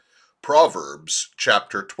Proverbs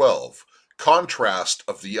chapter 12, contrast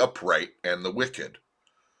of the upright and the wicked.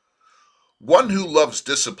 One who loves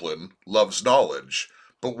discipline loves knowledge,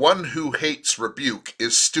 but one who hates rebuke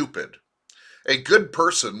is stupid. A good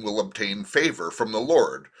person will obtain favor from the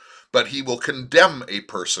Lord, but he will condemn a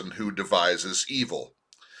person who devises evil.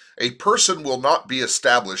 A person will not be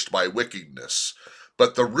established by wickedness,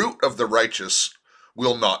 but the root of the righteous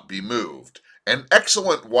will not be moved. An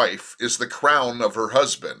excellent wife is the crown of her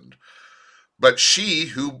husband, but she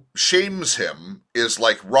who shames him is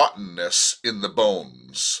like rottenness in the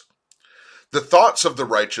bones. The thoughts of the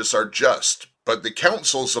righteous are just, but the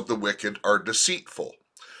counsels of the wicked are deceitful.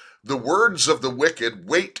 The words of the wicked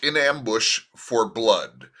wait in ambush for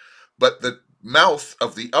blood, but the mouth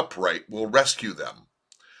of the upright will rescue them.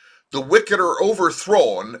 The wicked are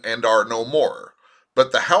overthrown and are no more,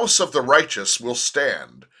 but the house of the righteous will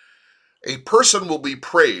stand. A person will be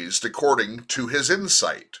praised according to his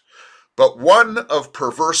insight, but one of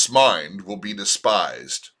perverse mind will be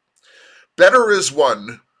despised. Better is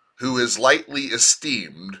one who is lightly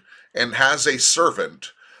esteemed and has a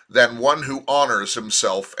servant than one who honors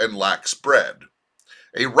himself and lacks bread.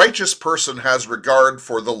 A righteous person has regard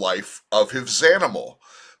for the life of his animal,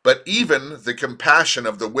 but even the compassion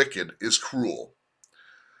of the wicked is cruel.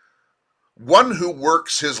 One who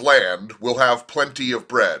works his land will have plenty of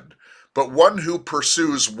bread, but one who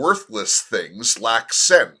pursues worthless things lacks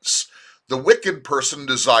sense. The wicked person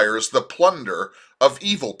desires the plunder of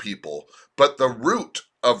evil people, but the root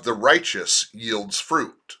of the righteous yields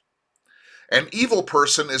fruit. An evil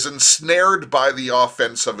person is ensnared by the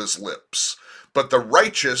offense of his lips, but the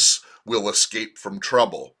righteous will escape from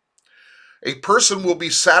trouble. A person will be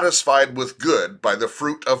satisfied with good by the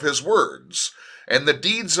fruit of his words, and the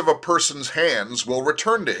deeds of a person's hands will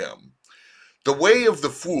return to him. The way of the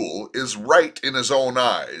fool is right in his own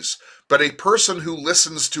eyes, but a person who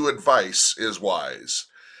listens to advice is wise.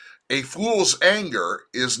 A fool's anger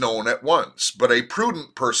is known at once, but a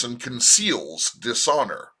prudent person conceals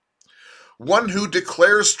dishonor. One who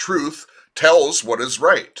declares truth tells what is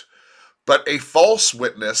right, but a false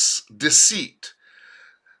witness deceit.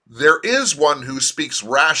 There is one who speaks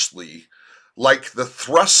rashly, like the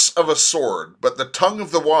thrusts of a sword, but the tongue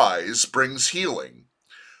of the wise brings healing.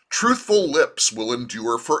 Truthful lips will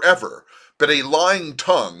endure forever, but a lying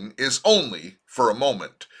tongue is only for a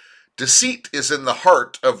moment. Deceit is in the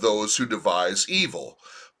heart of those who devise evil,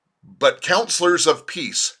 but counselors of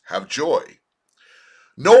peace have joy.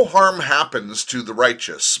 No harm happens to the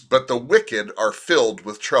righteous, but the wicked are filled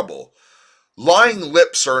with trouble. Lying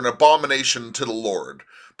lips are an abomination to the Lord,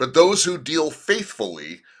 but those who deal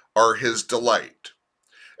faithfully are his delight.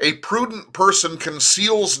 A prudent person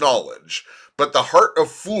conceals knowledge, but the heart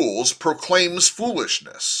of fools proclaims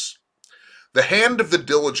foolishness. The hand of the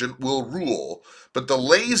diligent will rule, but the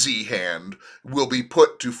lazy hand will be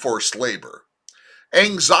put to forced labor.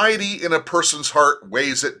 Anxiety in a person's heart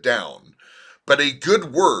weighs it down, but a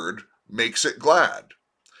good word makes it glad.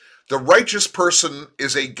 The righteous person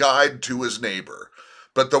is a guide to his neighbor,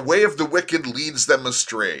 but the way of the wicked leads them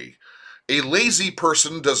astray. A lazy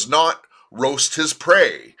person does not roast his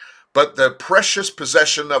prey, but the precious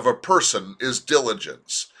possession of a person is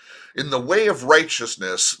diligence. In the way of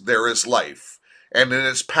righteousness there is life, and in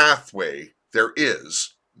its pathway there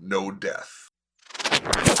is no death.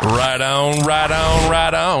 Right on, right on,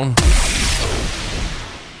 right on.